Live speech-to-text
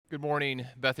Good morning,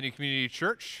 Bethany Community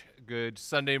Church. Good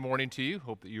Sunday morning to you.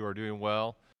 Hope that you are doing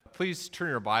well. Please turn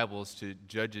your Bibles to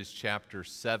Judges chapter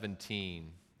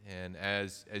 17. And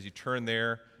as you turn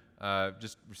there,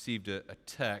 just received a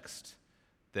text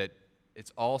that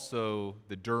it's also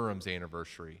the Durham's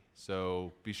anniversary.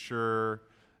 So be sure,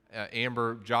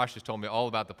 Josh has told me all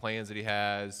about the plans that he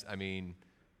has. I mean,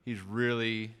 he's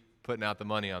really putting out the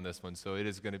money on this one. So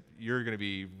you're going to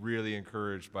be really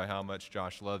encouraged by how much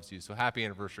Josh loves you. So happy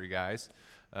anniversary, guys,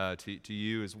 to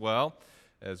you as well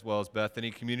as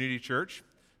Bethany Community Church.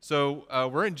 So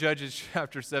we're in Judges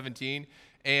chapter 17,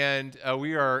 and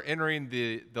we are entering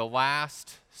the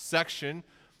last section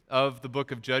of the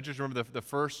book of Judges. Remember, the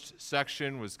first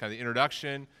section was kind of the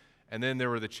introduction, and then there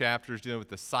were the chapters dealing with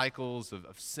the cycles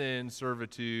of sin,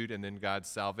 servitude, and then God's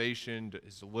salvation,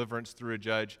 his deliverance through a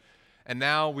judge. And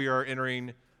now we are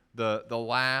entering the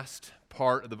last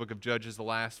part of the book of Judges, the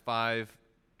last 5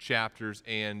 chapters,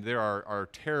 and there are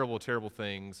terrible, terrible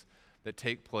things that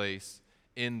take place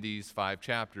in these 5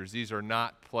 chapters. These are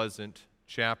not pleasant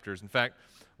chapters. In fact,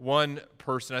 one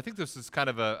person, I think this is kind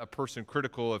of a person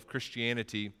critical of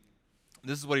Christianity,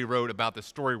 this is what he wrote about the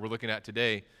story we're looking at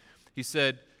today. He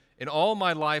said, "In all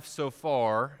my life so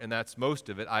far, and that's most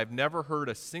of it, I've never heard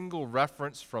a single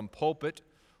reference from pulpit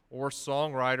or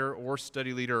songwriter or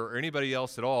study leader or anybody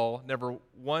else at all, never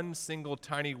one single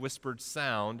tiny whispered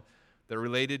sound that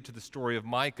related to the story of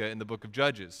Micah in the book of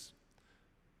Judges,"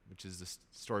 which is the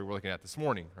story we're looking at this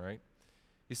morning, right?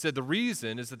 He said the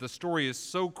reason is that the story is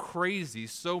so crazy,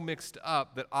 so mixed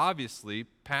up, that obviously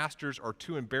pastors are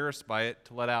too embarrassed by it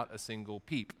to let out a single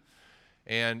peep.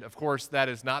 And of course, that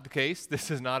is not the case.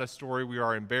 This is not a story we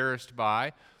are embarrassed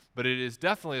by, but it is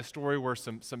definitely a story where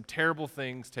some terrible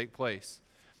things take place.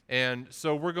 And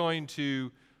so we're going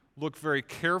to look very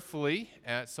carefully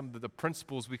at some of the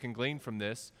principles we can glean from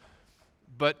this.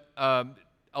 But a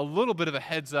little bit of a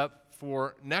heads up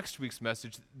for next week's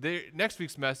message. Next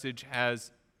week's message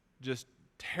has just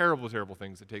terrible, terrible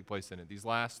things that take place in it, these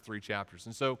last 3 chapters.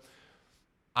 And so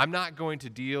I'm not going to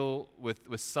deal with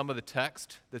some of the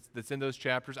text that's in those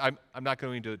chapters. I'm not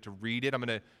going to read it. I'm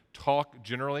going to talk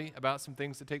generally about some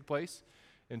things that take place.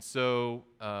 And so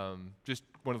just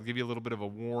want to give you a little bit of a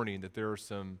warning that there's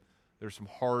some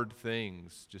hard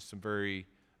things, just some very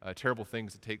terrible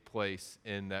things that take place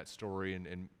in that story,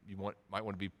 and you might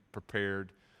want to be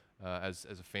prepared as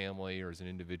a family or as an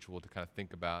individual to kind of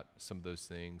think about some of those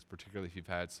things, particularly if you've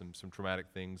had some traumatic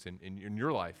things in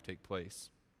your life take place.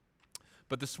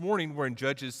 But this morning we're in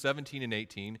Judges 17 and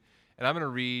 18, and I'm going to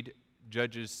read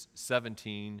Judges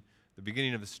 17, the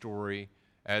beginning of the story,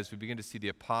 as we begin to see the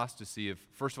apostasy of,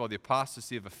 first of all, the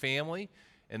apostasy of a family,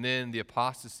 and then the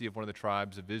apostasy of one of the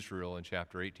tribes of Israel in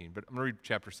chapter 18. But I'm going to read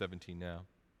chapter 17 now.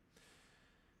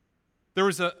 There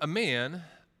was a man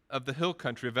of the hill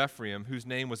country of Ephraim whose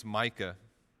name was Micah.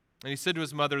 And he said to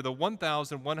his mother, "The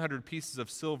 1,100 pieces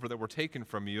of silver that were taken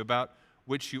from you, about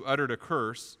which you uttered a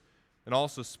curse, and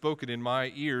also spoke it in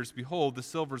my ears, behold, the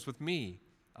silver is with me.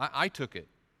 I took it."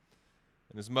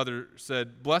 And his mother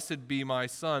said, "Blessed be my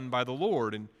son by the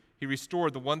Lord." And he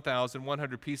restored the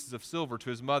 1,100 pieces of silver to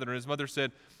his mother. And his mother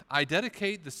said, "I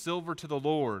dedicate the silver to the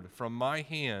Lord from my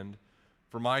hand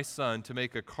for my son to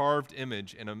make a carved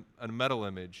image and a metal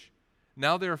image.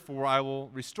 Now therefore I will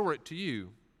restore it to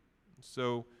you."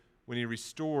 So when he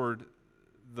restored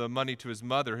the money to his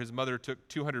mother took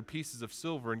 200 pieces of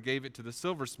silver and gave it to the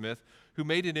silversmith, who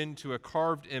made it into a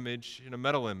carved image and a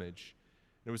metal image.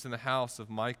 And it was in the house of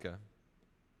Micah.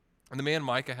 And the man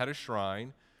Micah had a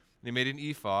shrine, and he made an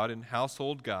ephod and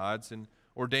household gods, and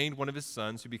ordained one of his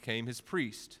sons who became his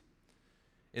priest.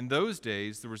 In those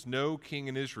days there was no king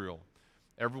in Israel.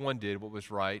 Everyone did what was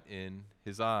right in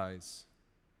his eyes,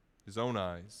 his own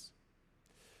eyes.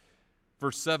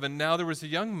 Verse 7, "Now there was a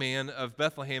young man of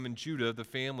Bethlehem in Judah, the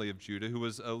family of Judah, who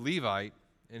was a Levite,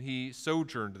 and he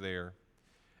sojourned there.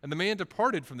 And the man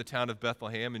departed from the town of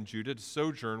Bethlehem in Judah to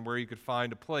sojourn where he could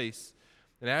find a place.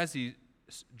 And as he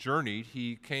journeyed,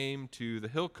 he came to the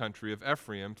hill country of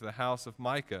Ephraim, to the house of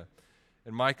Micah.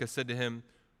 And Micah said to him,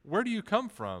 'Where do you come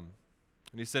from?'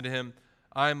 And he said to him,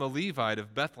 'I am a Levite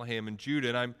of Bethlehem in Judah,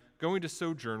 and I'm going to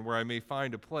sojourn where I may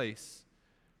find a place.'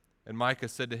 And Micah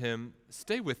said to him,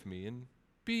 'Stay with me, and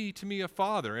be to me a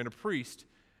father and a priest,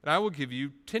 and I will give you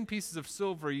 10 pieces of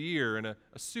silver a year and a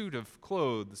suit of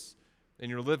clothes in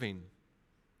your living.'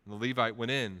 And the Levite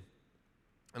went in,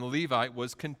 and the Levite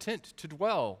was content to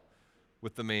dwell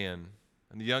with the man.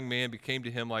 And the young man became to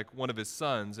him like one of his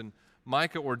sons. And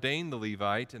Micah ordained the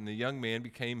Levite, and the young man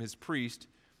became his priest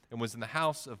and was in the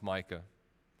house of Micah.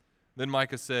 Then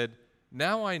Micah said,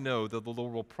 'Now I know that the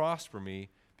Lord will prosper me,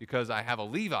 because I have a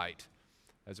Levite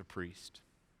as a priest.'"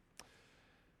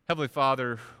 Heavenly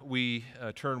Father, we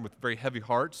turn with very heavy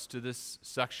hearts to this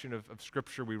section of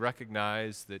Scripture. We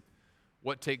recognize that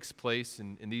what takes place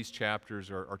in these chapters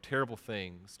are terrible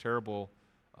things, terrible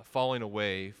falling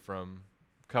away from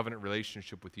covenant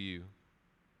relationship with you.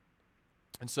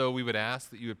 And so we would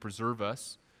ask that you would preserve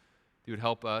us, that you would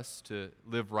help us to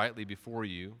live rightly before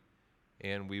you,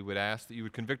 and we would ask that you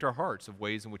would convict our hearts of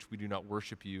ways in which we do not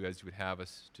worship you as you would have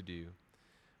us to do.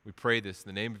 We pray this in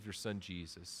the name of your Son,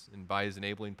 Jesus, and by his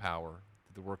enabling power,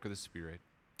 through the work of the Spirit.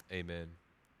 Amen.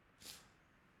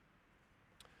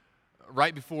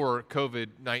 Right before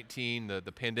COVID-19,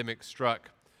 the pandemic struck,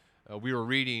 we were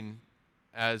reading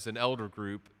as an elder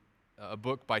group a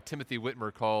book by Timothy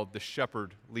Whitmer called The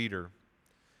Shepherd Leader.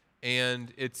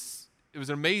 And it was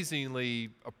an amazingly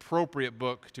appropriate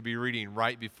book to be reading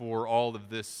right before all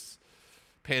of this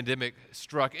pandemic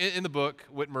struck. In the book,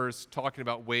 Whitmer is talking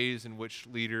about ways in which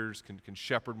leaders can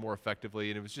shepherd more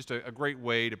effectively, and it was just a great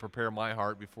way to prepare my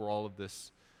heart before all of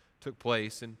this took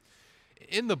place. And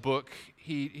in the book,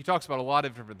 he talks about a lot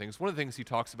of different things. One of the things he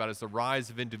talks about is the rise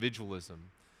of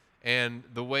individualism and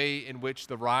the way in which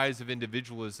the rise of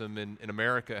individualism in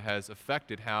America has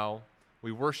affected how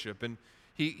we worship. And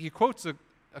he quotes a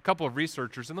couple of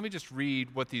researchers, and let me just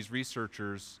read what these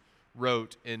researchers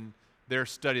wrote in their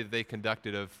study that they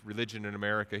conducted of religion in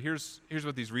America. Here's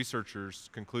what these researchers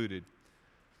concluded.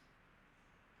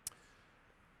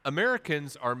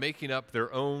 Americans are making up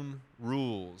their own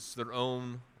rules, their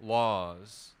own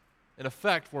laws. In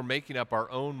effect, we're making up our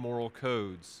own moral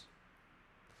codes.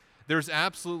 There's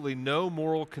absolutely no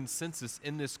moral consensus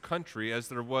in this country as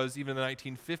there was even in the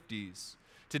 1950s.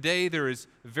 Today, there is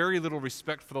very little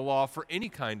respect for the law, for any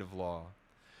kind of law.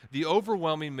 The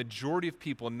overwhelming majority of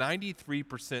people,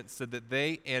 93%, said that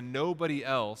they and nobody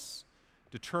else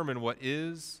determine what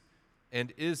is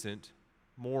and isn't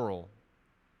moral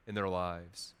in their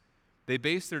lives. They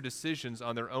base their decisions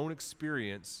on their own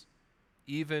experience,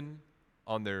 even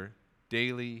on their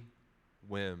daily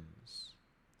whims.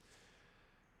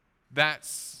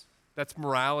 That's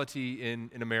morality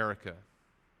in America.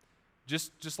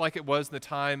 Just like it was in the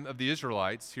time of the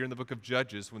Israelites, here in the book of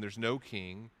Judges, when there's no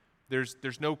king,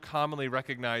 there's no commonly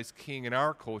recognized king in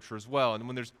our culture as well. And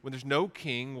when there's no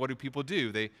king, what do people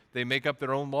do? They make up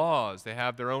their own laws. They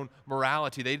have their own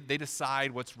morality. They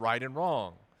decide what's right and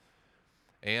wrong.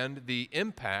 And the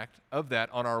impact of that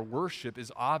on our worship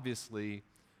is obviously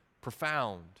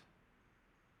profound.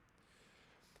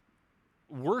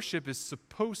 Worship is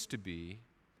supposed to be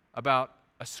about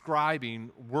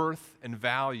ascribing worth and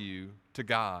value to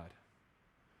God.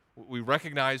 We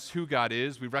recognize who God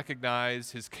is. We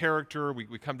recognize his character. We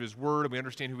come to his word and we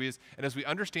understand who he is. And as we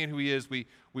understand who he is, we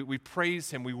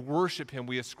praise him. We worship him.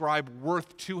 We ascribe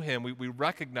worth to him. We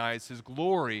recognize his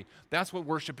glory. That's what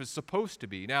worship is supposed to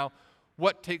be. Now,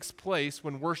 what takes place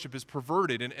when worship is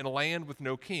perverted in a land with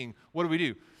no king? What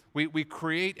do? We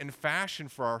create and fashion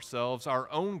for ourselves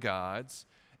our own gods,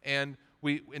 and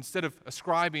instead of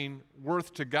ascribing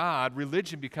worth to God,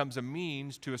 religion becomes a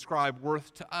means to ascribe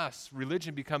worth to us.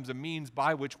 Religion becomes a means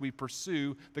by which we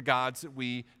pursue the gods that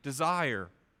we desire.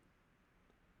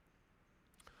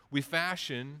 We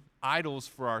fashion idols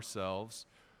for ourselves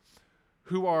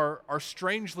who are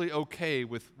strangely okay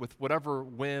with whatever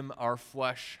whim our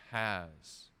flesh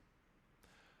has.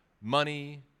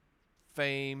 Money,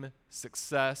 fame,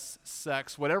 success,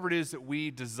 sex, whatever it is that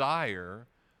we desire,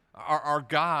 our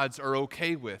gods are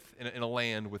okay with in a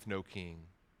land with no king.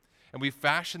 And we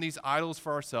fashion these idols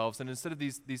for ourselves, and instead of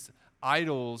these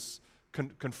idols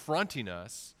confronting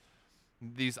us,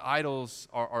 these idols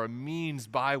are a means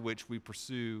by which we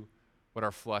pursue what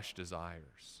our flesh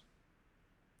desires.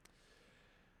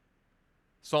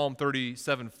 Psalm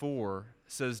 37:4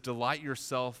 says, "Delight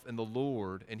yourself in the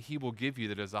Lord, and he will give you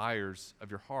the desires of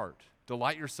your heart."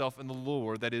 Delight yourself in the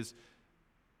Lord, that is,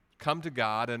 come to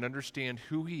God and understand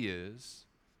who he is,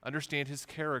 understand his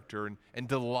character, and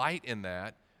delight in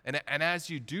that. And as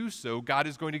you do so, God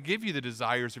is going to give you the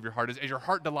desires of your heart. As your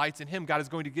heart delights in him, God is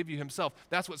going to give you himself.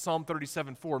 That's what Psalm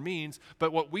 37:4 means.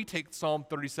 But what we take Psalm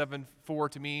 37:4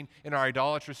 to mean in our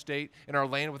idolatrous state, in our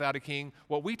land without a king,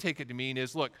 what we take it to mean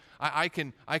is, look, I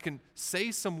can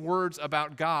say some words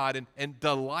about God and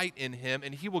delight in him,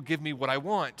 and he will give me what I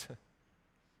want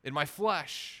in my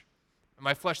flesh.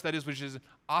 My flesh, that is, which is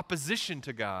opposition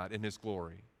to God in his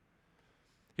glory.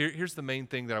 Here's the main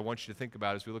thing that I want you to think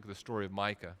about as we look at the story of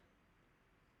Micah.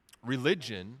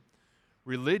 Religion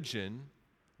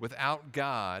without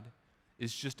God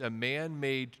is just a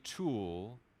man-made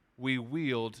tool we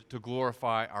wield to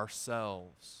glorify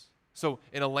ourselves. So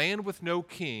in a land with no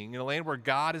king, in a land where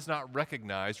God is not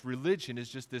recognized, religion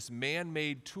is just this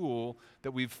man-made tool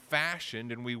that we've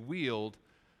fashioned and we wield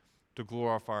to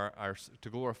glorify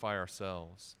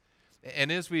ourselves.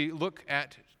 And as we look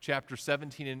at chapter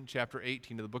 17 and chapter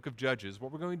 18 of the book of Judges,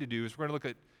 what we're going to do is we're going to look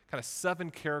at kind of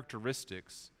 7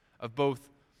 characteristics of both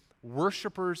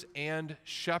worshipers and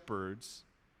shepherds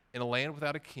in a land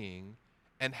without a king,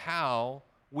 and how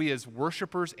we as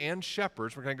worshipers and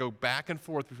shepherds, we're going to go back and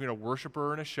forth between a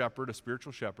worshiper and a shepherd, a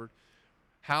spiritual shepherd,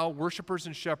 how worshipers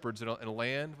and shepherds in a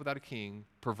land without a king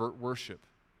pervert worship.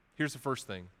 Here's the first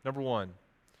thing. Number 1,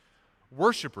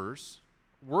 worshipers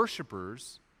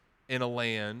in a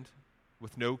land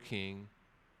with no king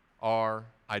are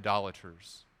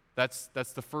idolaters. That's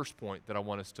the first point that I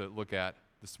want us to look at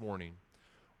this morning.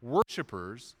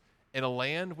 Worshipers in a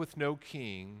land with no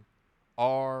king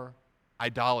are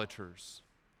idolaters.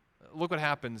 Look what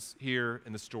happens here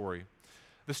in the story.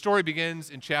 The story begins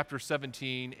in chapter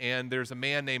 17, and there's a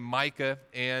man named Micah,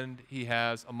 and he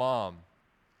has a mom.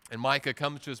 And Micah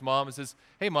comes to his mom and says,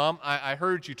 "Hey, Mom, I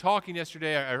heard you talking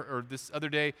yesterday, or this other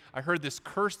day. I heard this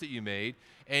curse that you made,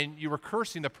 and you were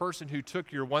cursing the person who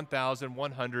took your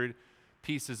 1,100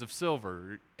 pieces of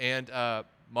silver. And,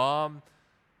 Mom,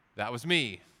 that was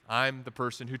me. I'm the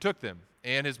person who took them."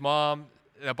 And his mom,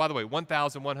 by the way,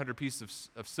 1,100 pieces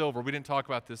of silver. We didn't talk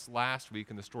about this last week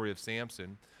in the story of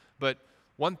Samson, but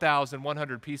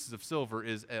 1,100 pieces of silver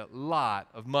is a lot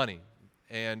of money.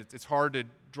 And it's hard to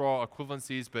draw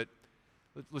equivalencies, but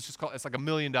let's just call it, it's like $1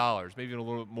 million, maybe even a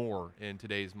little bit more in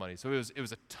today's money. So it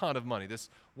was a ton of money. This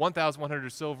 1,100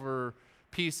 silver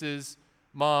pieces,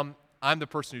 Mom, I'm the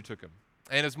person who took them.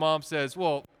 And his mom says,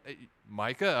 "Well,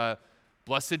 Micah,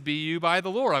 blessed be you by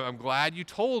the Lord. I'm glad you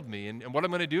told me. And what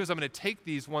I'm going to do is I'm going to take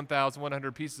these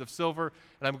 1,100 pieces of silver,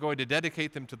 and I'm going to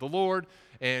dedicate them to the Lord."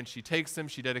 And she takes them,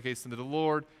 she dedicates them to the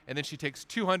Lord, and then she takes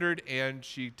 200, and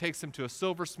she takes them to a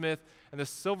silversmith. And the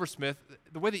silversmith,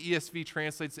 the way the ESV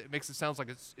translates it, makes it sound like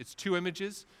it's 2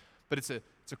 images, but it's a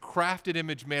crafted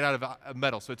image made out of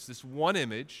metal. So it's this one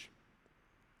image.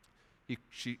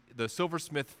 The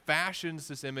silversmith fashions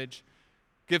this image,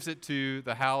 gives it to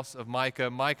the house of Micah.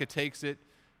 Micah takes it.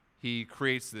 He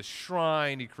creates this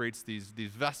shrine. He creates these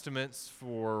vestments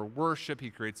for worship. He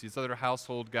creates these other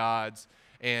household gods,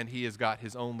 and he has got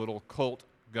his own little cult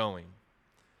going.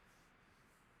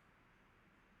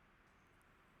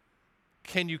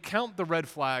 Can you count the red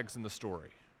flags in the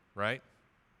story, right?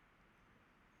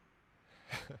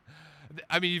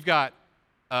 I mean, you've got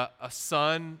a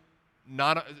son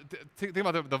think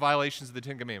about the violations of the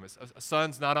 10 Commandments. A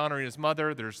son's not honoring his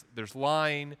mother. There's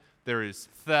lying. There is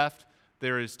theft.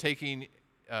 There is taking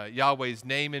Yahweh's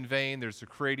name in vain. There's the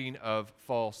creating of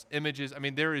false images. I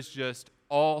mean, there is just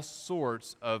all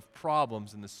sorts of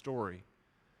problems in the story.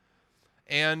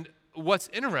 And what's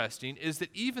interesting is that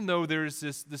even though there's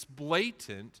this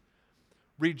blatant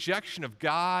rejection of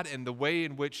God and the way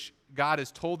in which God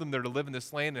has told them they're to live in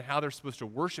this land and how they're supposed to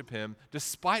worship him,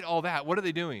 despite all that, what are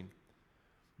they doing?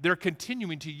 They're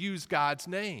continuing to use God's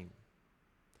name.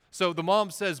 So the mom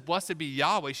says, "Blessed be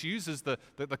Yahweh." She uses the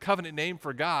covenant name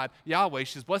for God, Yahweh.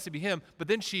 She says, "Blessed be him." But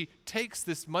then she takes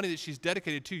this money that she's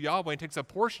dedicated to Yahweh and takes a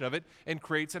portion of it and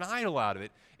creates an idol out of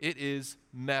it. It is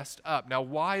messed up. Now,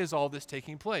 why is all this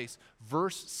taking place?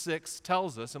 Verse 6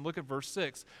 tells us, and look at verse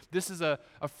 6. This is a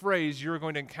phrase you're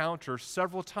going to encounter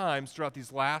several times throughout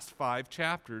these last 5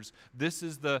 chapters. This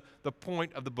is the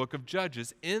point of the book of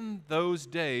Judges. In those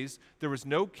days, there was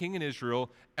no king in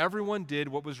Israel. Everyone did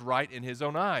what was right in his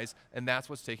own eyes, and that's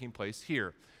what's taking place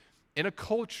here. In a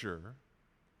culture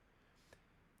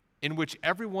in which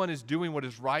everyone is doing what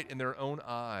is right in their own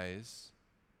eyes,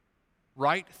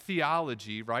 right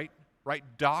theology, right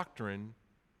doctrine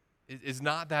is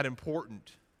not that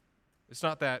important. It's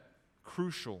not that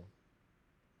crucial.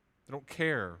 They don't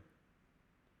care.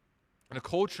 In a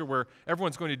culture where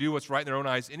everyone's going to do what's right in their own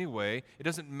eyes anyway, it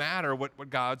doesn't matter what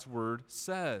God's word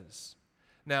says.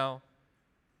 Now,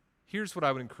 here's what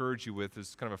I would encourage you with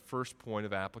as kind of a first point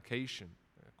of application,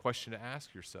 a question to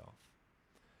ask yourself.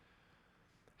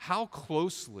 How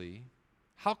closely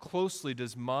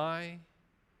does my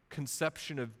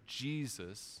conception of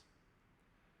Jesus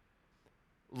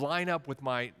line up with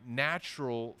my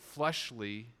natural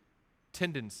fleshly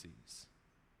tendencies?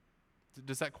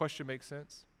 Does that question make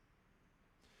sense?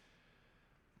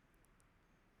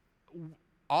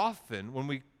 Often, when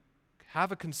we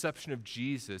have a conception of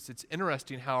Jesus, it's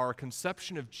interesting how our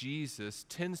conception of Jesus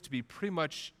tends to be pretty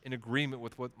much in agreement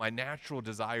with what my natural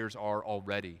desires are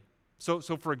already. So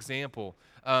for example,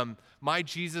 my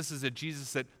Jesus is a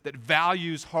Jesus that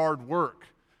values hard work,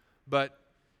 but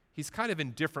he's kind of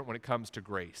indifferent when it comes to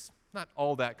grace. Not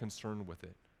all that concerned with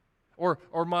it. Or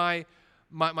my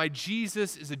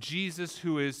Jesus is a Jesus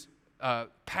who is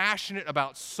passionate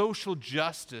about social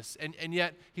justice, and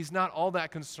yet he's not all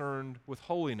that concerned with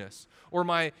holiness. Or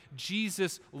my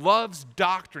Jesus loves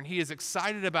doctrine. He is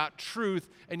excited about truth,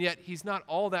 and yet he's not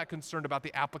all that concerned about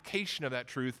the application of that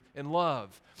truth in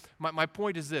love. My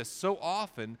point is this: so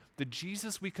often, the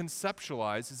Jesus we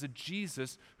conceptualize is a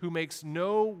Jesus who makes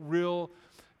no real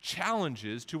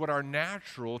challenges to what our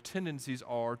natural tendencies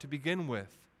are to begin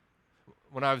with.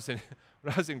 When I was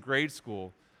in grade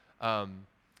school,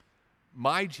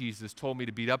 my Jesus told me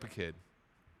to beat up a kid.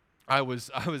 I was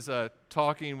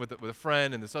talking with a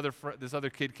friend, and this other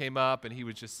kid came up, and he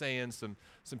was just saying some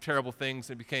terrible things.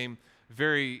 And it became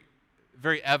very,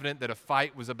 very evident that a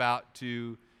fight was about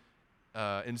to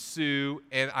ensue.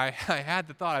 And I had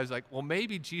the thought, I was like, well,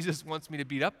 maybe Jesus wants me to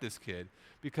beat up this kid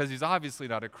because he's obviously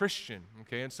not a Christian.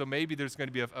 Okay, and so maybe there's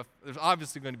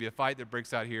obviously going to be a fight that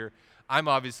breaks out here. I'm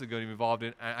obviously going to be involved in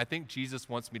it. I think Jesus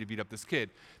wants me to beat up this kid.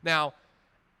 Now,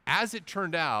 as it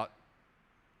turned out,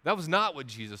 that was not what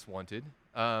Jesus wanted.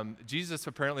 Jesus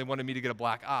apparently wanted me to get a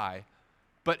black eye.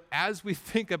 But as we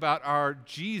think about our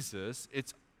Jesus,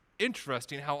 it's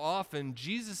interesting how often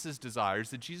Jesus' desires,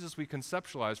 the Jesus we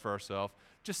conceptualize for ourselves,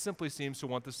 just simply seems to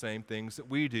want the same things that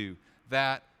we do.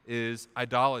 That is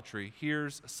idolatry.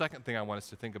 Here's a second thing I want us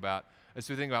to think about as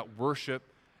we think about worship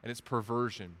and its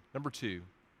perversion. Number 2,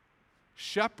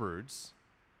 shepherds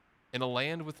in a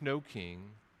land with no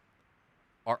king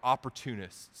are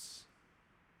opportunists.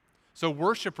 So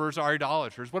worshipers are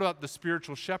idolaters. What about the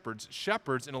spiritual shepherds?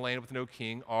 Shepherds in a land with no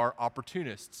king are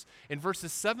opportunists. In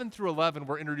verses 7 through 11,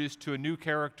 we're introduced to a new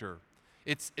character.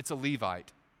 It's a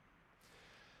Levite.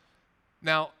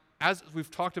 Now, as we've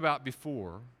talked about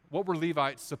before, what were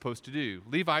Levites supposed to do?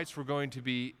 Levites were going to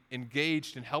be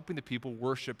engaged in helping the people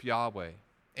worship Yahweh.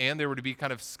 And they were to be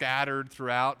kind of scattered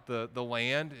throughout the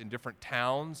land in different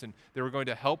towns, and they were going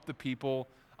to help the people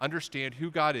understand who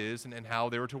God is and how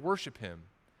they were to worship him.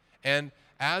 And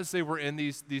as they were in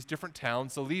these different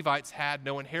towns, the Levites had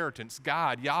no inheritance.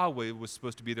 God, Yahweh, was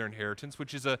supposed to be their inheritance,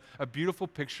 which is a beautiful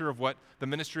picture of what the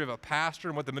ministry of a pastor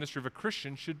and what the ministry of a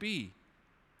Christian should be.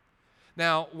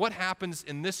 Now, what happens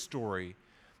in this story?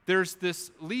 There's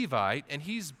this Levite, and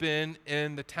he's been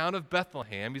in the town of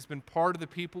Bethlehem. He's been part of the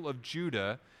people of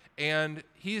Judah, and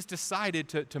he's decided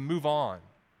to move on.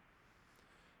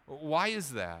 Why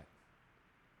is that?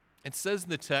 It says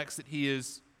in the text that he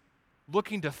is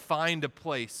looking to find a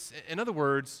place. In other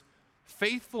words,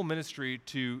 faithful ministry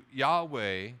to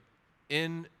Yahweh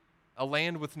in a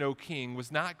land with no king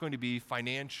was not going to be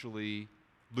financially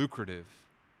lucrative.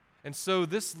 And so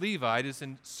this Levite is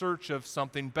in search of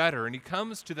something better, and he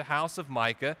comes to the house of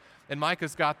Micah, and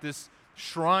Micah's got this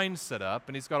shrine set up,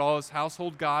 and he's got all his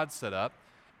household gods set up,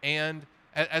 and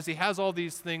as he has all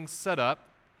these things set up,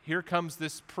 here comes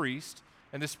this priest,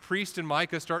 and this priest and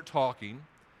Micah start talking,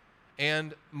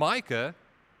 and Micah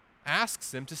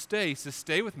asks him to stay. He says,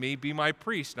 stay with me, be my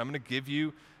priest, and I'm going to give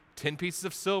you 10 pieces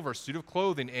of silver, a suit of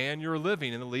clothing, and your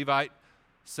living. And the Levite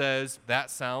says,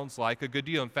 that sounds like a good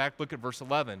deal. In fact, look at verse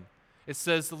 11. It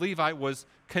says the Levite was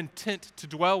content to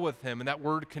dwell with him, and that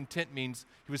word content means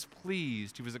he was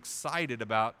pleased, he was excited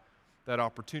about that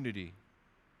opportunity.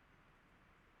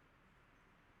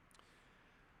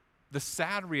 The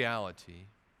sad reality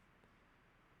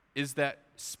is that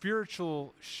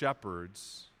spiritual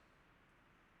shepherds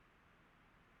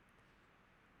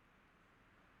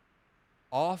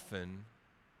often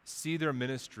see their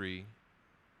ministry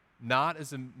not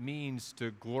as a means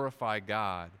to glorify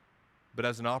God, but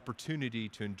as an opportunity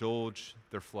to indulge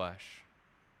their flesh.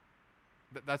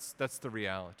 That's the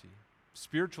reality.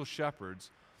 Spiritual shepherds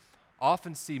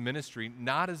often see ministry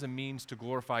not as a means to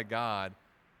glorify God,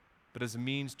 but as a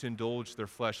means to indulge their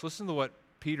flesh. Listen to what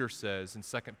Peter says in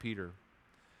 2 Peter.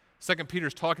 2 Peter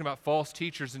is talking about false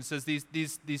teachers and says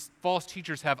these false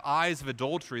teachers have eyes of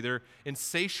adultery. They're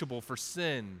insatiable for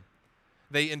sin.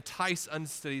 They entice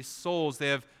unsteady souls. They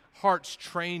have hearts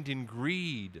trained in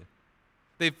greed.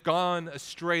 They've gone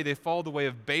astray. They followed the way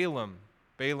of Balaam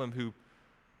who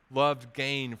loved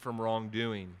gain from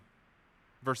wrongdoing.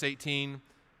 Verse 18,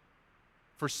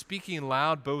 for speaking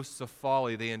loud boasts of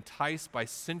folly, they entice by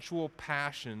sensual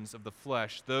passions of the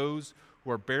flesh those who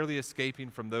are barely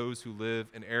escaping from those who live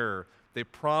in error. They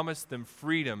promise them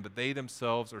freedom, but they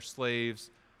themselves are slaves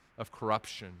of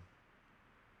corruption.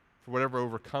 For whatever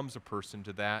overcomes a person,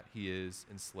 to that he is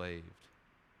enslaved.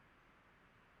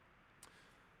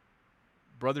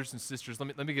 Brothers and sisters,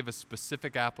 let me give a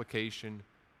specific application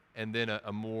and then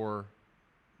a more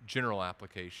general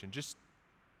application. Just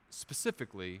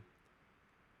specifically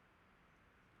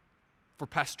for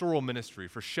pastoral ministry,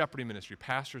 for shepherding ministry,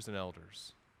 pastors and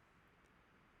elders.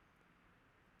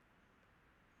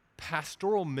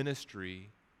 pastoral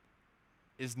ministry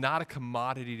is not a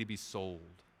commodity to be sold.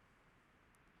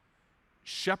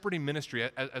 Shepherding ministry,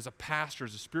 as a pastor,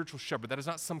 as a spiritual shepherd, that is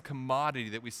not some commodity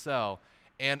that we sell.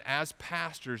 And as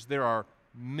pastors, there are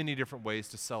many different ways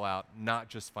to sell out, not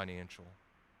just financial.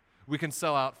 We can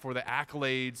sell out for the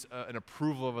accolades and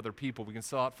approval of other people. We can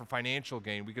sell out for financial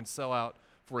gain. We can sell out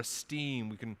for esteem.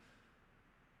 We can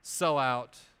sell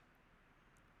out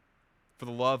for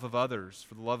the love of others,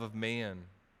 for the love of man.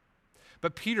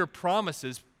 But Peter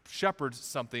promises shepherds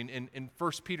something. In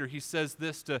 1 Peter, he says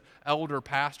this to elder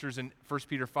pastors in 1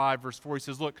 Peter 5, verse 4. He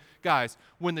says, look, guys,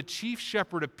 when the chief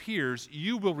shepherd appears,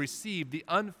 you will receive the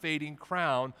unfading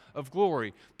crown of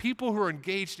glory. People who are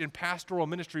engaged in pastoral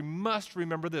ministry must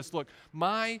remember this. Look,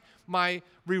 my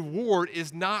reward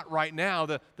is not right now.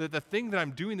 The thing that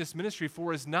I'm doing this ministry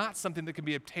for is not something that can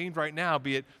be obtained right now,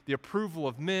 be it the approval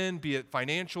of men, be it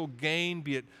financial gain,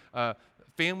 be it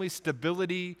family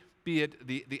stability, be it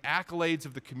the accolades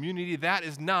of the community. That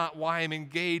is not why I'm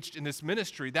engaged in this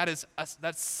ministry. That's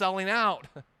selling out.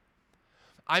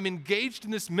 I'm engaged in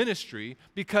this ministry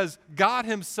because God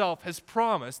himself has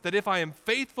promised that if I am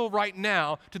faithful right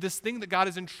now to this thing that God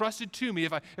has entrusted to me,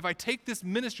 if I take this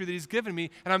ministry that he's given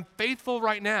me and I'm faithful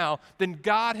right now, then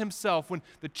God himself, when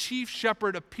the chief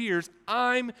shepherd appears,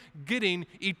 I'm getting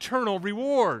eternal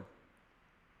reward.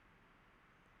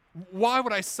 Why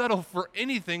would I settle for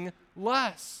anything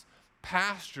less?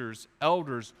 Pastors,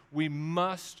 elders, we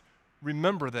must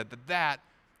remember that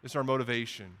is our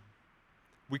motivation.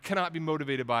 We cannot be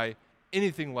motivated by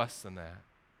anything less than that.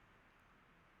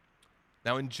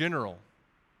 Now, in general,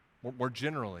 more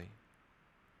generally,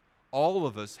 all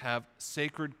of us have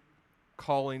sacred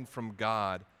calling from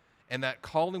God, and that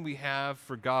calling we have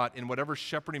for God in whatever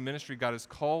shepherding ministry God has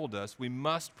called us, we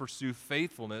must pursue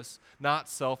faithfulness, not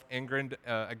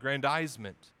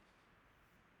self-aggrandizement.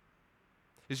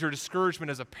 Is your discouragement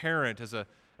as a parent, as a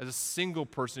single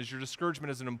person, is your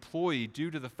discouragement as an employee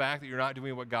due to the fact that you're not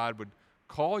doing what God would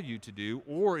call you to do,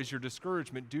 or is your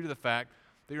discouragement due to the fact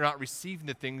that you're not receiving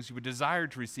the things you would desire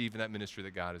to receive in that ministry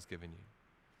that God has given you?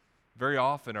 Very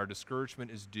often our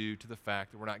discouragement is due to the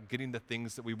fact that we're not getting the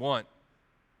things that we want.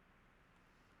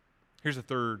 Here's a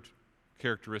third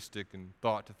characteristic and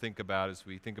thought to think about as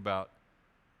we think about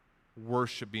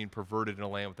worship being perverted in a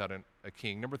land without a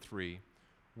king. Number 3,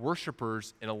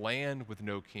 worshipers in a land with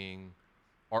no king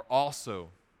are also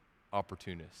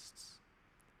opportunists.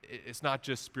 It's not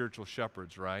just spiritual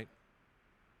shepherds, right?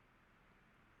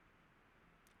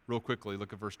 Real quickly,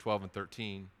 look at verse 12 and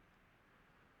 13.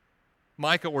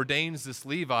 Micah ordains this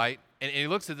Levite, and he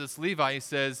looks at this Levite, he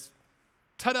says,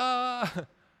 ta-da!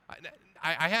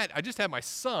 I just had my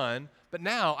son, but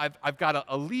now I've got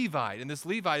a Levite, and this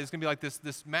Levite is going to be like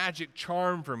this magic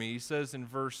charm for me. He says in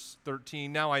verse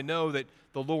 13, now I know that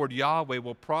the Lord Yahweh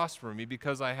will prosper me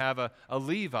because I have a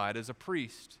Levite as a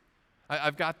priest.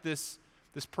 I've got this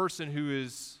person who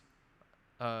is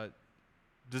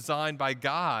designed by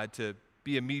God to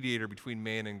be a mediator between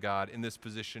man and God in this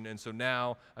position, and so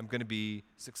now I'm going to be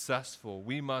successful.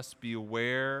 We must be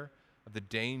aware of the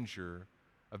danger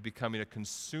of becoming a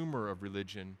consumer of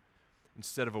religion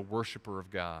instead of a worshiper of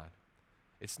God.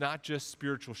 It's not just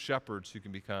spiritual shepherds who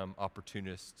can become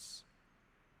opportunists.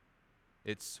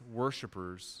 It's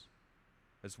worshipers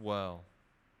as well.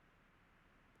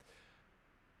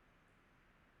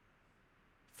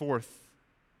 Fourth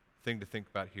thing to think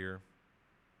about here,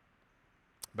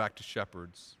 back to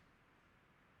shepherds.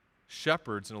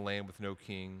 Shepherds in a land with no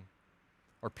king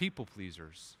are people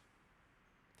pleasers.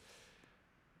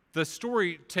 The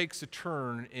story takes a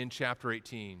turn in chapter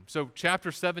 18. So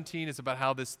chapter 17 is about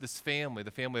how this family,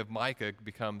 the family of Micah,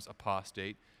 becomes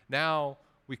apostate. Now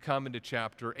we come into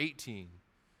chapter 18.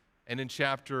 And in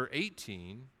chapter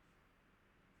 18,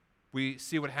 we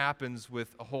see what happens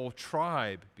with a whole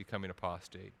tribe becoming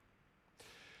apostate.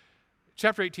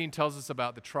 Chapter 18 tells us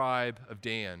about the tribe of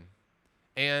Dan.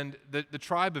 And the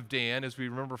tribe of Dan, as we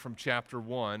remember from chapter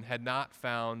 1, had not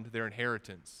found their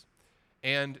inheritance.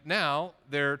 And now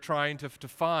they're trying to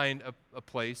find a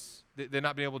place. They're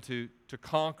not being able to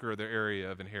conquer their area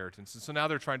of inheritance. And so now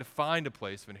they're trying to find a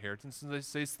place of inheritance. And they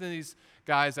send these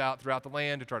guys out throughout the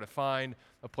land to try to find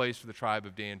a place for the tribe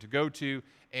of Dan to go to.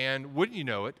 And wouldn't you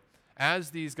know it, as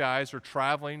these guys are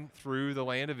traveling through the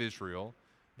land of Israel,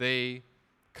 they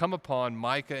come upon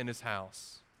Micah and his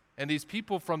house. And these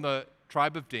people from the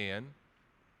tribe of Dan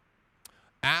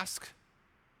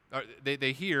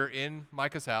they hear in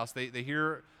Micah's house, they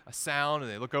hear a sound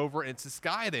and they look over, and it's this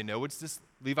guy they know. It's this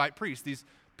Levite priest. These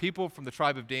people from the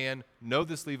tribe of Dan know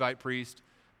this Levite priest.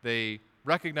 They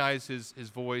recognize his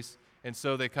voice, and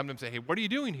so they come to him and say, hey, what are you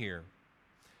doing here?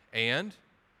 And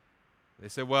They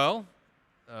say, well,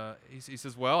 he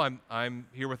says, well, I'm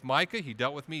here with Micah. He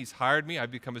dealt with me. He's hired me.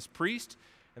 I've become his priest.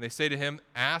 And they say to him,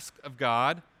 ask of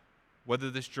God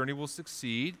whether this journey will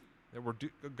succeed that we're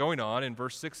going on. In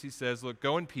verse 6, he says, look,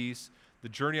 go in peace. The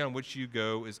journey on which you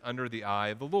go is under the eye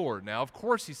of the Lord. Now, of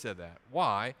course he said that.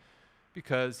 Why?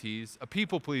 Because he's a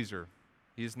people pleaser.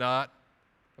 He's not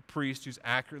a priest who's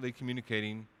accurately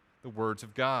communicating the words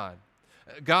of God.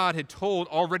 God had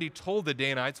already told the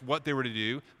Danites what they were to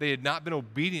do. They had not been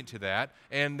obedient to that,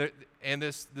 and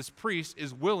this priest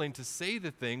is willing to say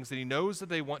the things that he knows that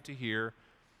they want to hear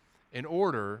in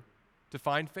order to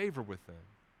find favor with them.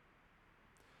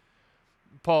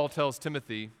 Paul tells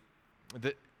Timothy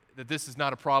that this is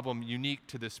not a problem unique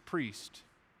to this priest.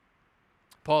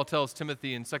 Paul tells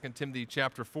Timothy in 2 Timothy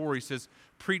chapter 4, he says,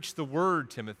 preach the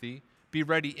word, Timothy. Be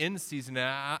ready in season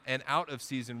and out of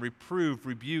season, reprove,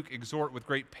 rebuke, exhort with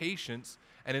great patience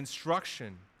and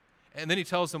instruction. And then he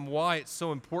tells them why it's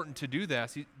so important to do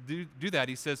that.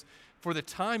 He says, for the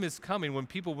time is coming when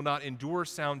people will not endure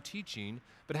sound teaching,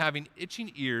 but having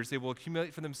itching ears, they will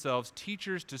accumulate for themselves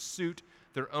teachers to suit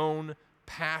their own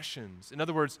passions. In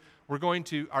other words,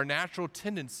 our natural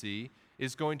tendency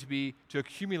is going to be to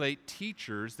accumulate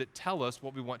teachers that tell us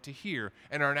what we want to hear.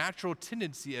 And our natural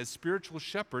tendency as spiritual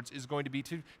shepherds is going to be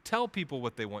to tell people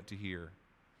what they want to hear.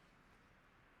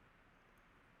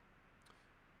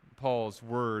 Paul's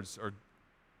words are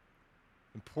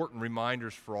important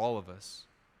reminders for all of us.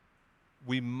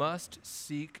 We must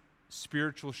seek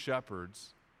spiritual shepherds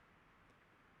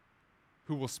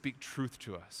who will speak truth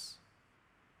to us.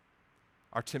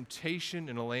 Our temptation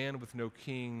in a land with no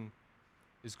king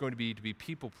is going to be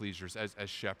people pleasers as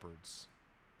shepherds.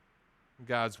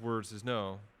 God's word says,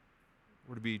 no,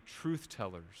 we're to be truth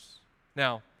tellers.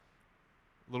 Now,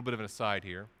 a little bit of an aside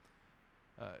here.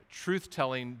 Truth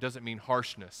telling doesn't mean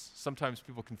harshness. Sometimes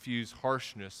people confuse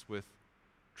harshness with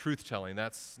truth telling.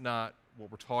 That's not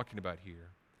what we're talking about here.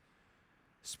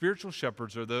 Spiritual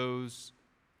shepherds are those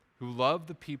who love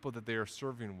the people that they are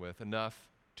serving with enough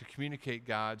to communicate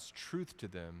God's truth to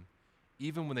them,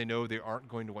 even when they know they aren't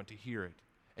going to want to hear it.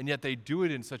 And yet they do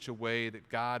it in such a way that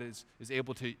God is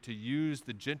able to use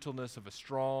the gentleness of a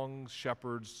strong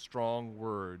shepherd's strong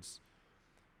words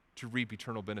to reap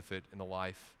eternal benefit in the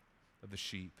life of the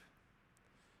sheep.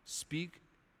 Speak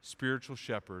spiritual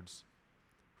shepherds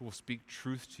who will speak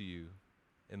truth to you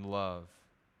in love.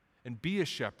 And be a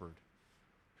shepherd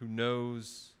who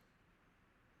knows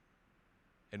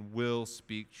and will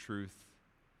speak truth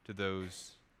to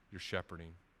those you're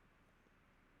shepherding.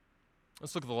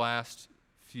 Let's look at the last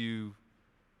few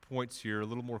points here a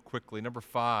little more quickly. Number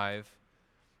 5,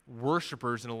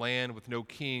 worshipers in a land with no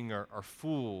king are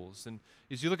fools. And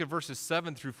as you look at verses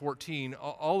 7 through 14,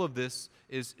 all of this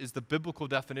is the biblical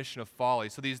definition of folly.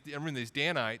 So these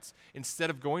Danites, instead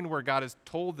of going to where God has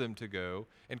told them to go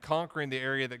and conquering the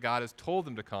area that God has told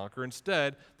them to conquer,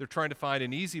 instead they're trying to find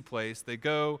an easy place. They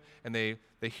go and they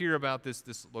hear about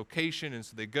this location, and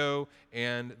so they go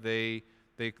and they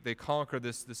conquer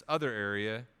this other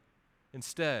area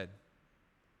instead.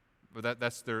 But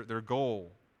that's their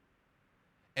goal.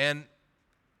 And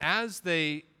as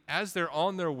they're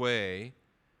on their way,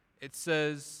 it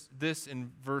says this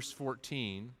in verse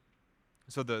 14.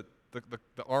 So the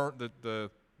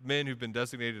men who've been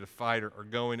designated to fight are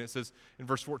going. It says in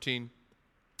verse 14,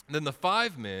 then the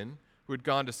 5 men who had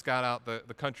gone to scout out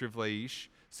the country of Laish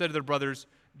said to their brothers,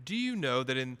 do you know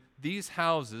that in these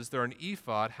houses there are an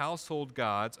ephod, household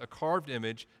gods, a carved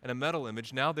image, and a metal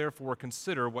image? Now therefore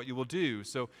consider what you will do.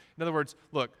 So in other words,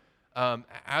 look,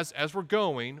 as we're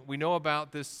going, we know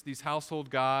about these household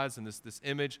gods and this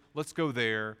image. Let's go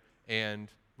there and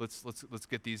let's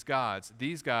get these gods.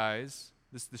 These guys,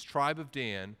 this tribe of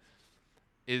Dan,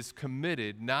 is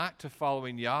committed not to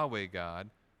following Yahweh God,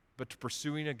 but to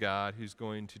pursuing a God who's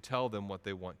going to tell them what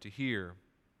they want to hear.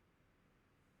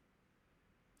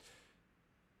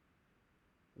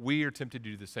 We are tempted to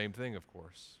do the same thing, of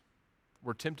course.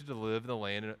 We're tempted to live in the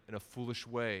land in a foolish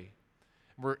way.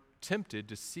 We're tempted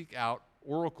to seek out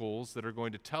oracles that are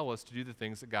going to tell us to do the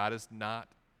things that God has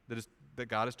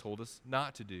told us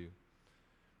not to do.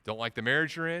 Don't like the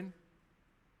marriage you're in?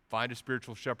 Find a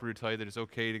spiritual shepherd who tell you that it's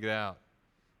okay to get out.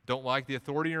 Don't like the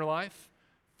authority in your life?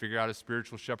 Figure out a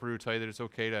spiritual shepherd who tell you that it's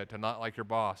okay to not like your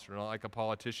boss or not like a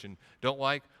politician. Don't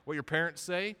like what your parents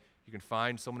say? You can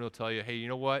find someone who will tell you, hey, you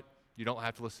know what? You don't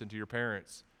have to listen to your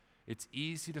parents. It's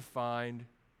easy to find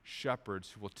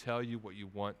shepherds who will tell you what you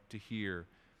want to hear.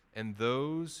 And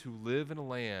those who live in a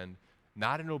land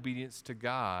not in obedience to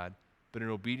God, but in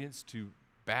obedience to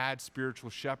bad spiritual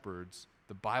shepherds,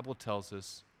 the Bible tells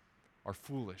us are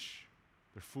foolish.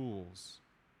 They're fools.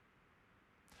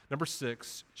 Number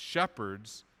 6,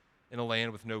 shepherds in a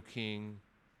land with no king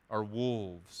are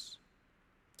wolves.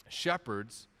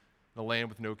 Shepherds in a land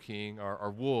with no king are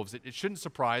wolves. It shouldn't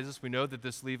surprise us. We know that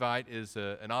this Levite is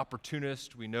an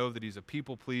opportunist. We know that he's a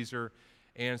people pleaser.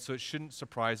 And so it shouldn't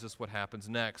surprise us what happens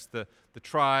next. The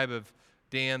tribe of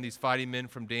Dan, these fighting men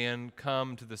from Dan,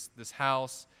 come to this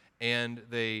house, and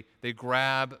they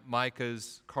grab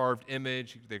Micah's carved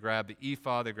image. They grab the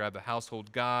ephod. They grab the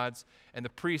household gods. And the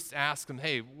priests ask them,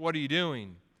 hey, what are you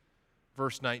doing?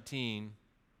 Verse 19,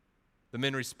 the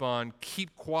men respond,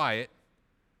 keep quiet,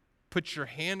 put your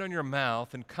hand on your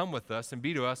mouth, and come with us and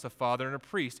be to us a father and a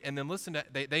priest. And then listen,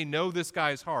 they know this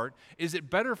guy's heart. Is it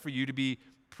better for you to be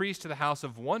priest to the house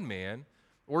of one man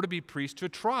or to be priest to a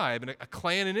tribe and a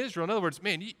clan in Israel? In other words,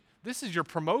 man, this is your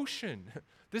promotion.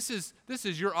 This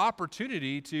is your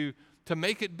opportunity to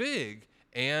make it big.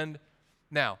 And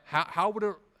now, how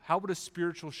would a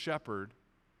spiritual shepherd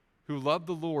who loved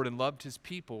the Lord and loved his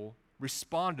people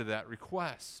respond to that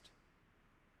request?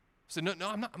 So no,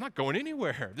 I'm not going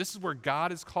anywhere. This is where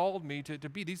God has called me to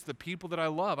be. These are the people that I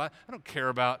love. I don't care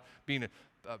about being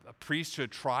a priest to a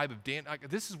tribe of Dan.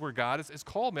 This is where God has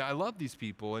called me. I love these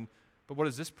people. But what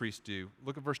does this priest do?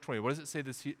 Look at verse 20. What does it say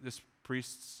this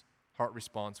priest's heart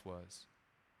response was?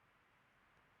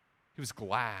 He was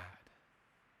glad.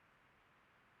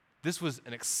 This was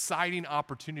an exciting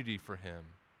opportunity for him.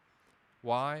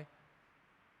 Why?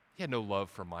 He had no love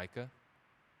for Micah.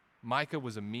 Micah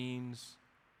was a means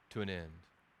to an end.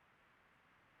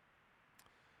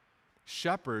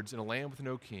 Shepherds in a land with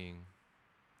no king,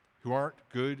 who aren't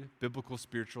good biblical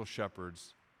spiritual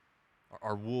shepherds,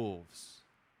 are wolves.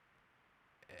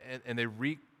 And they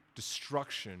wreak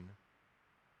destruction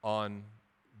on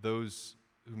those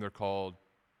whom they're called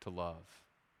to love.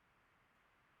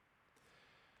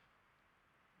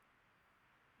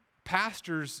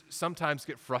 Pastors sometimes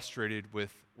get frustrated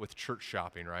with church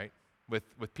shopping, right?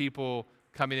 With people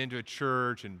coming into a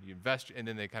church and you invest, and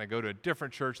then they kind of go to a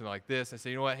different church and they're like this, and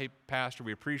say, you know what, hey, pastor,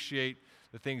 we appreciate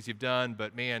the things you've done,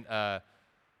 but man,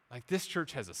 like this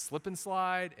church has a slip and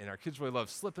slide, and our kids really love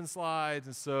slip and slides,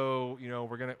 and so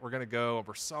we're gonna go.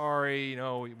 We're sorry,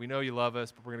 we know you love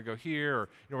us, but we're gonna go here, or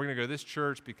we're gonna go to this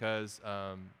church because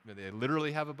they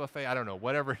literally have a buffet. I don't know,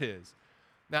 whatever it is.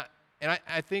 Now, and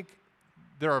I think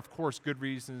there are of course good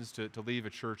reasons to leave a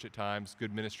church at times,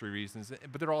 good ministry reasons,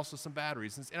 but there are also some bad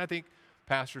reasons, and I think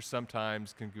pastors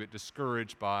sometimes can get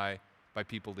discouraged by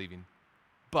people leaving,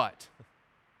 but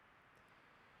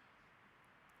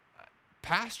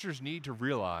pastors need to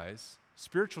realize,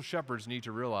 spiritual shepherds need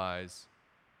to realize,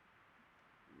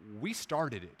 we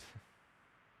started it.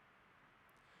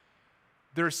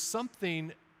 There's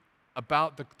something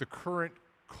about the current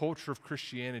culture of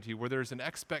Christianity where there's an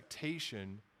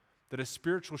expectation that a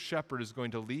spiritual shepherd is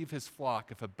going to leave his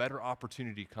flock if a better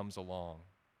opportunity comes along.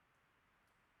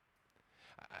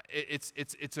 It's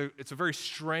a very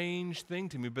strange thing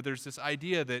to me, but there's this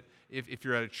idea that if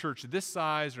you're at a church this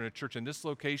size or in a church in this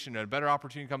location and a better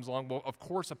opportunity comes along, well, of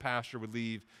course a pastor would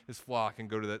leave his flock and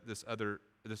go to this other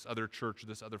church or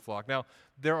this other flock. Now,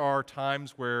 there are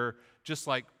times where, just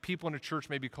like people in a church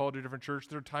may be called to a different church,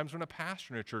 there are times when a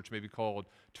pastor in a church may be called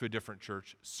to a different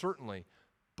church, certainly.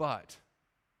 But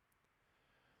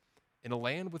in a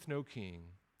land with no king,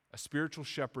 a spiritual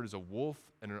shepherd is a wolf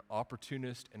and an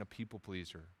opportunist and a people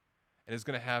pleaser, and is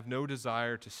going to have no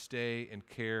desire to stay and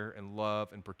care and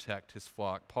love and protect his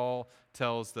flock. Paul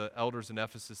tells the elders in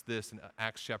Ephesus this in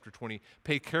Acts chapter 20,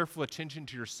 pay careful attention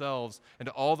to yourselves and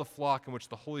to all the flock in which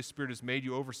the Holy Spirit has made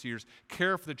you overseers.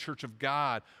 Care for the church of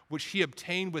God, which he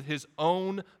obtained with his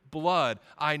own blood.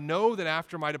 I know that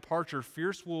after my departure,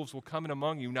 fierce wolves will come in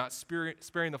among you, not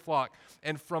sparing the flock.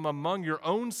 And from among your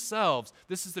own selves,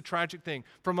 this is the tragic thing,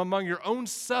 from among your own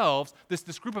selves,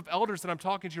 this group of elders that I'm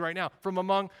talking to you right now, from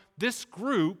among this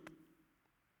group,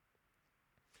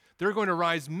 there are going to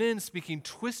rise men speaking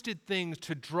twisted things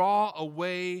to draw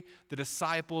away the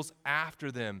disciples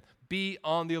after them. Be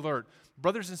on the alert.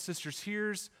 Brothers and sisters,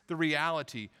 here's the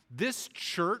reality. This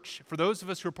church, for those of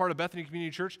us who are part of Bethany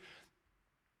Community Church,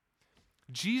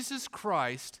 Jesus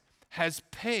Christ has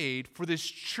paid for this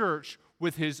church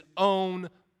with his own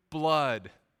blood.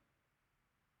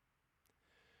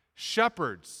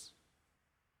 Shepherds,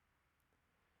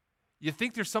 you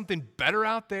think there's something better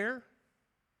out there?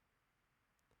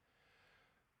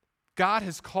 God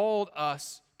has called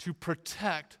us to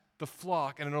protect the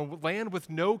flock. And in a land with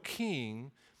no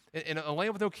king, where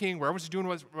everyone's doing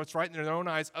what's right in their own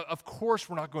eyes, of course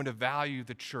we're not going to value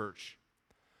the church.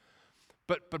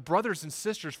 But brothers and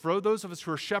sisters, for those of us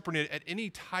who are shepherding at any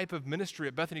type of ministry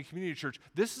at Bethany Community Church,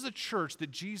 this is a church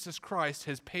that Jesus Christ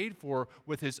has paid for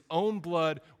with his own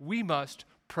blood. We must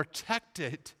protect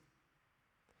it.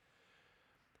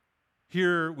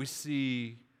 Here we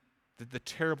see the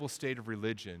terrible state of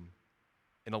religion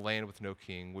in a land with no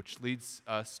king, which leads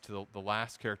us to the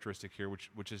last characteristic here,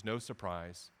 which is no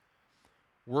surprise.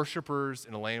 Worshippers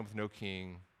in a land with no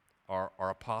king are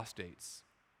apostates.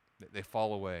 They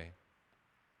fall away.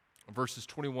 Verses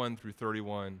 21 through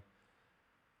 31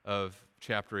 of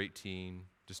chapter 18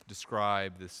 just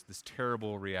describe this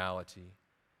terrible reality.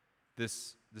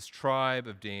 This tribe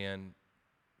of Dan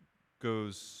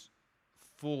goes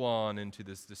full on into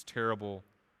this terrible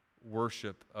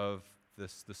worship of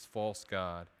this false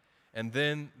god. And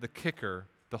then the kicker,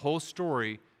 the whole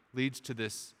story leads to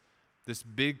this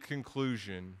big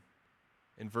conclusion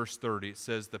in verse 30. It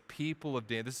says, the people of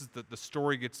Dan, this is the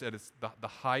story gets at the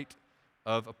height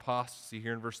of apostasy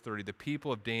here in verse 30. The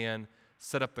people of Dan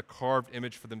set up the carved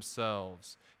image for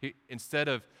themselves. Instead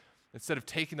of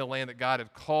taking the land that God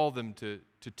had called them to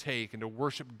take and to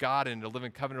worship God and to live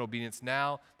in covenant obedience,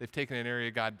 now they've taken an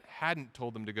area God hadn't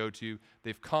told them to go to.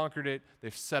 They've conquered it.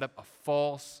 They've set up a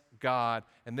false god.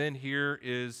 And then here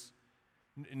is,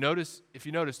 if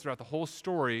you notice throughout the whole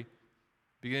story,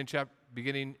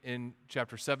 beginning in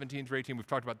chapter 17 through 18, we've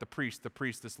talked about the priest,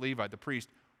 this Levite, the priest.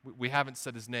 We haven't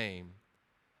said his name.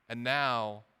 And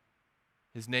now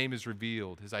his name is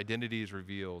revealed. His identity is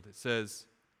revealed. It says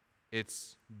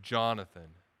it's Jonathan,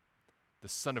 the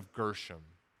son of Gershom,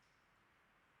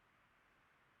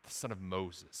 the son of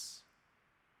Moses.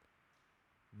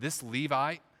 This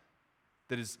Levite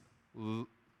that is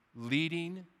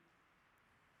leading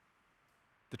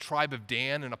the tribe of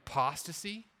Dan in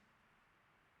apostasy,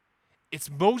 it's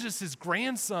Moses'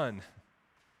 grandson.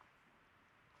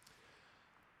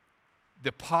 The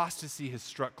apostasy has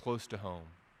struck close to home.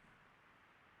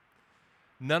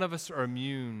 None of us are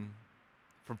immune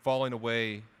from falling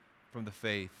away from the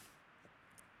faith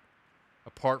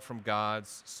apart from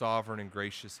God's sovereign and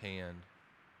gracious hand.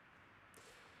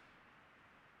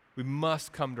 We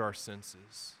must come to our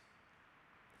senses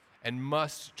and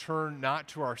must turn not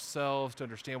to ourselves to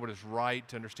understand what is right,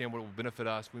 to understand what will benefit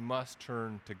us. We must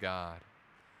turn to God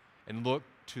and look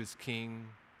to his King,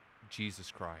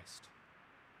 Jesus Christ.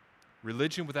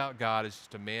 Religion without God is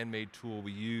just a man-made tool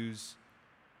we use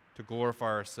to glorify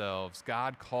ourselves.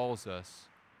 God calls us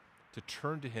to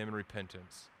turn to him in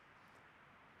repentance,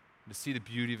 to see the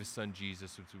beauty of his son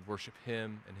Jesus as we worship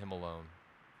him and him alone.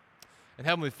 And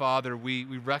Heavenly Father, we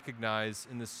recognize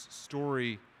in this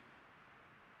story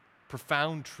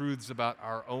profound truths about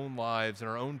our own lives and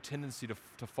our own tendency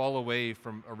to fall away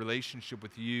from a relationship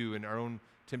with you and our own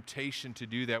temptation to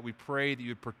do that. We pray that you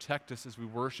would protect us as we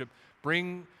worship.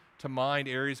 Bring to mind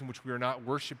areas in which we are not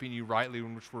worshiping you rightly,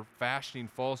 in which we're fashioning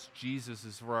false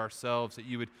Jesuses for ourselves, that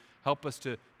you would help us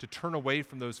to turn away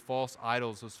from those false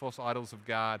idols of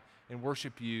God, and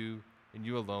worship you and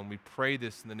you alone. We pray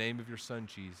this in the name of your Son,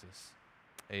 Jesus.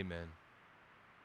 Amen.